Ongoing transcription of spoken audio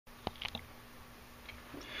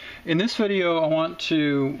In this video, I want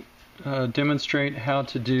to demonstrate how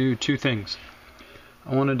to do two things.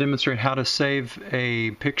 I want to demonstrate how to save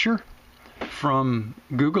a picture from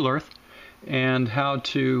Google Earth and how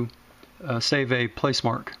to save a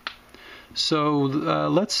placemark. So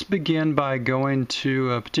let's begin by going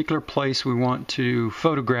to a particular place we want to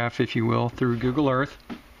photograph, if you will, through Google Earth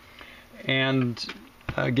and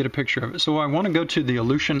get a picture of it. So I want to go to the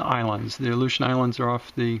Aleutian Islands. The Aleutian Islands are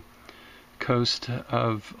off the coast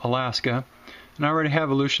of Alaska, and I already have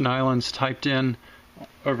Aleutian Islands typed in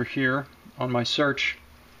over here on my search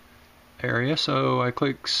area. So I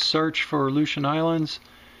click search for Aleutian Islands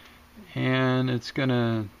and it's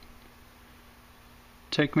gonna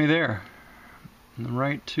take me there,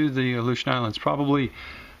 right to the Aleutian Islands. Probably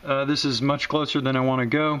this is much closer than I want to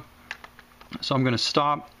go, so I'm going to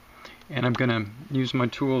stop and I'm going to use my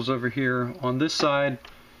tools over here on this side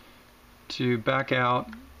to back out,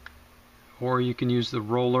 or you can use the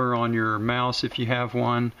roller on your mouse if you have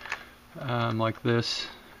one, like this.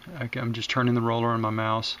 I'm just turning the roller on my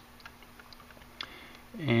mouse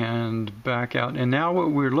and back out. And now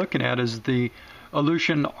what we're looking at is the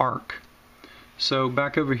Aleutian Arc. So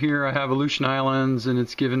back over here I have Aleutian Islands and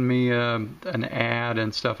it's given me an ad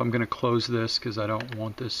and stuff. I'm going to close this because I don't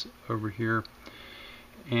want this over here.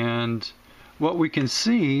 And what we can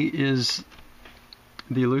see is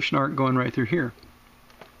the Aleutian Arc going right through here.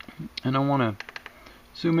 And I want to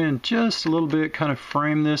zoom in just a little bit, kind of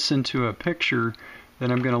frame this into a picture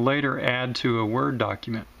that I'm going to later add to a Word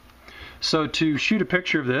document. So to shoot a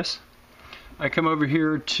picture of this, I come over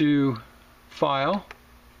here to File,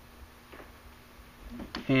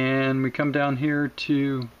 and we come down here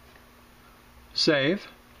to Save,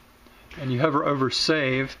 and you hover over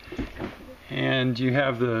Save, and you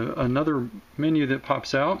have another menu that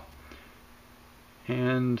pops out,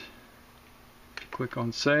 and click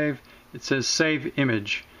on Save. It says Save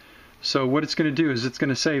Image. So what it's going to do is it's going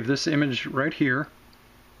to save this image right here.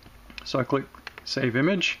 So I click Save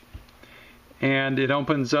Image, and it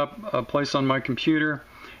opens up a place on my computer,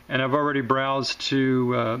 and I've already browsed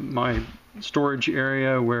to my storage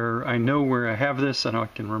area where I know where I have this and I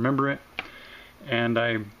can remember it, and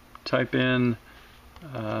I type in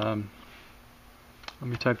let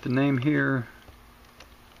me type the name here,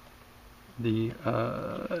 the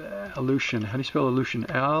Aleutian. How do you spell Aleutian?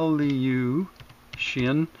 Aleutian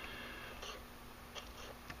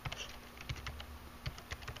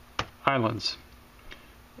Islands.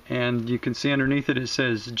 And you can see underneath it, it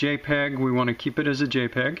says JPEG. We want to keep it as a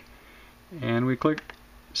JPEG, and we click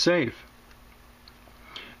Save.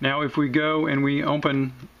 Now if we go and we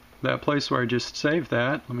open that place where I just saved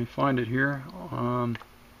that, let me find it here.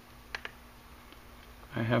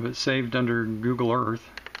 I have it saved under Google Earth.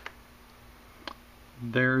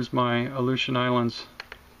 There's my Aleutian Islands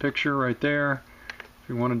picture right there. If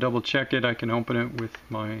you want to double check it, I can open it with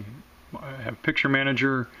I have Picture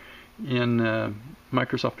Manager in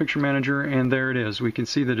Microsoft Picture Manager, and there it is. We can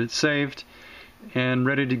see that it's saved and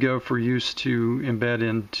ready to go for use to embed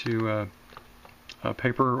into a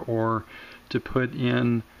paper or to put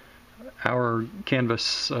in our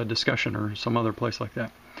Canvas discussion or some other place like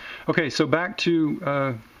that. Okay, so back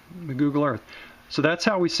to the Google Earth. So that's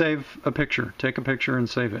how we save a picture. Take a picture and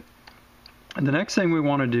save it. And the next thing we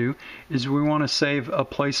want to do is we want to save a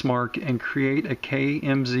placemark and create a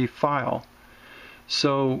KMZ file.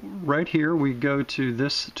 So right here we go to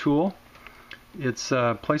this tool. It's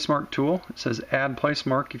a Placemark Tool. It says Add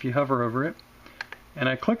Placemark if you hover over it. And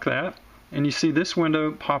I click that, and you see this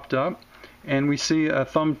window popped up, and we see a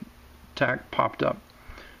thumbtack popped up.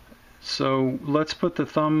 So let's put the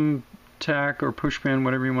thumbtack or pushpin,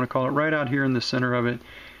 whatever you want to call it, right out here in the center of it.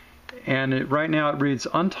 And right now it reads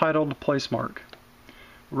Untitled Placemark.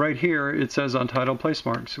 Right here it says Untitled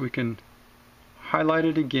Placemark. So we can highlight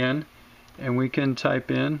it again, and we can type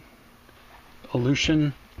in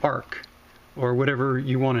Aleutian Arc, or whatever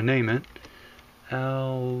you want to name it.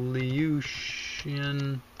 Aleutian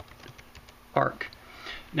Arc.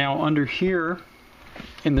 Now under here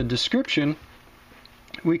in the description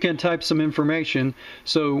we can type some information.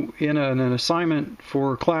 So in an assignment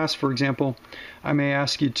for class, for example, I may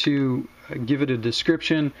ask you to give it a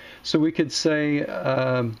description. So we could say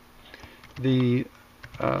the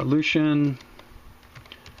Aleutian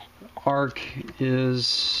Arc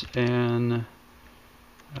is an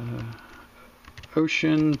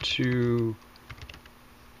ocean to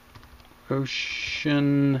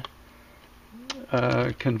ocean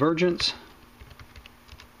convergence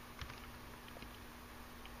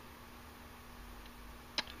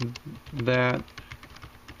that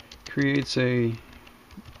creates a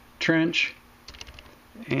trench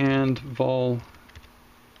and volcanoes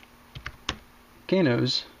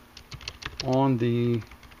on the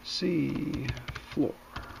sea floor.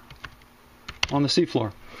 On the sea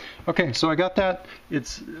floor. Okay, so I got that.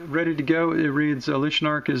 It's ready to go. It reads Aleutian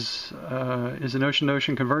arc is an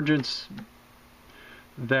ocean-to-ocean convergence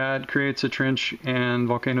that creates a trench and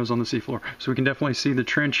volcanoes on the seafloor. So we can definitely see the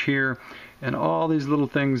trench here, and all these little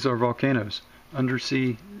things are volcanoes,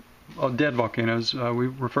 undersea, dead volcanoes. We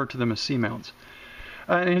refer to them as seamounts.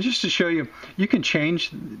 And just to show you, you can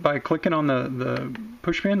change by clicking on the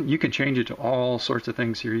push pin. You can change it to all sorts of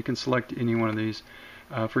things here. You can select any one of these.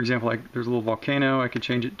 For example, like there's a little volcano. I could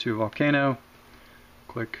change it to a volcano.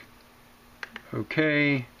 Click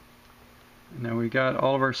OK. Now we got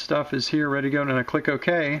all of our stuff is here ready to go, and I click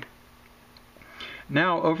OK.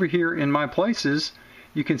 Now over here in my places,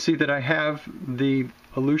 you can see that I have the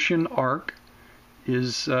Aleutian arc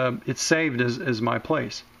is it's saved as my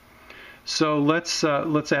place. So let's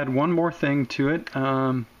add one more thing to it.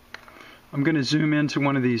 I'm going to zoom into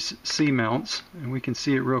one of these sea mounts, and we can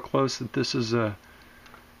see it real close that this is a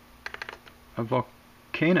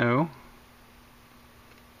volcano.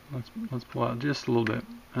 Let's pull out just a little bit.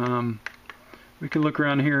 We can look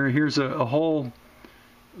around here. Here's a whole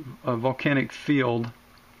volcanic field,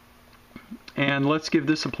 and let's give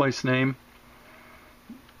this a place name.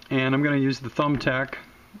 And I'm going to use the thumbtack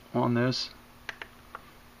on this,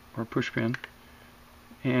 or push pin,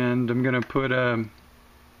 and I'm going to put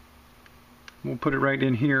we'll put it right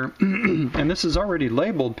in here. And this is already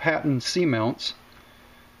labeled Patent Seamounts,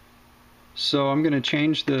 so I'm going to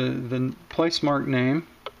change the placemark name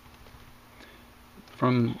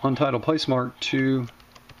from Untitled Placemark to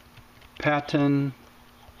Patent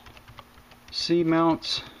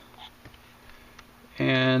Seamounts,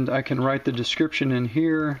 and I can write the description in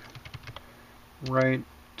here, write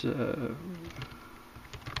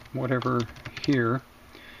whatever here,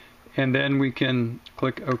 and then we can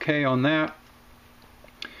click OK on that.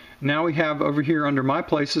 Now we have over here under My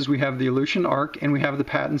Places, we have the Aleutian arc and we have the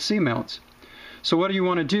Patent Seamounts. So what you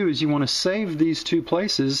want to do is you want to save these two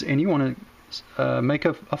places, and you want to make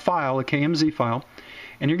a file, a KMZ file,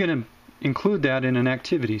 and you're going to include that in an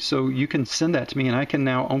activity. So you can send that to me, and I can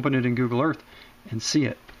now open it in Google Earth and see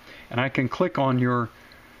it. And I can click on your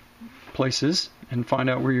places and find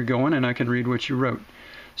out where you're going, and I can read what you wrote.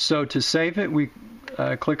 So to save it, we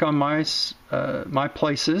click on my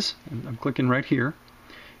places, and I'm clicking right here,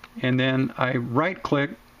 and then I right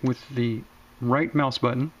click with the right mouse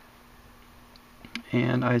button,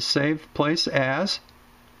 and I save place as,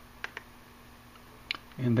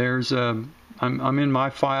 and there's I'm in my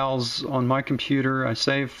files on my computer. I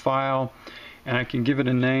save file, and I can give it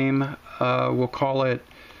a name. We'll call it,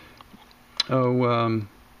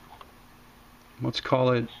 let's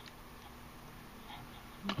call it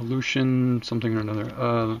Aleutian something or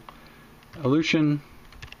another. Aleutian,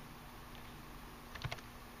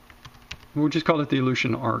 we'll just call it the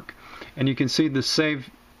Aleutian arc. And you can see the save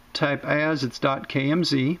type as, it's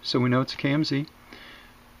 .kmz, so we know it's a KMZ.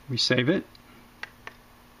 We save it,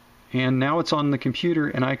 and now it's on the computer,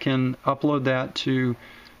 and I can upload that to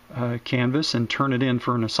Canvas and turn it in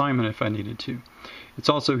for an assignment if I needed to. It's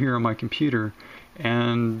also here on my computer,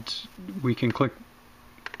 and we can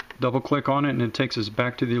double click on it, and it takes us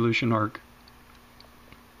back to the Aleutian arc,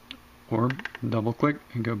 or double click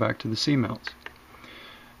and go back to the seamounts.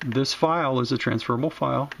 This file is a transferable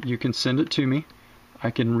file. You can send it to me. I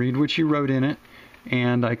can read what you wrote in it,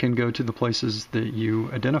 and I can go to the places that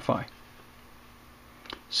you identify.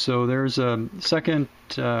 So there's a second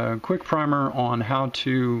quick primer on how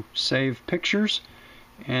to save pictures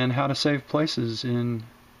and how to save places in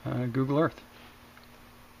Google Earth.